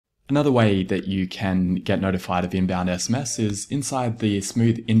Another way that you can get notified of inbound SMS is inside the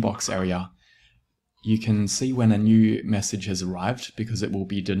smooth inbox area. You can see when a new message has arrived because it will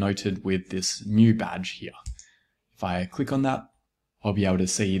be denoted with this new badge here. If I click on that, I'll be able to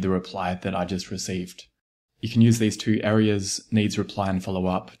see the reply that I just received. You can use these two areas, needs reply and follow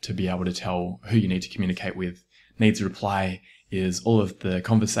up, to be able to tell who you need to communicate with. Needs reply is all of the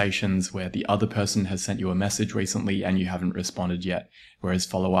conversations where the other person has sent you a message recently and you haven't responded yet, whereas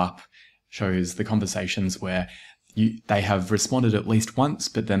follow up shows the conversations where they have responded at least once,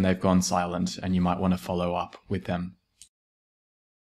 but then they've gone silent and you might want to follow up with them.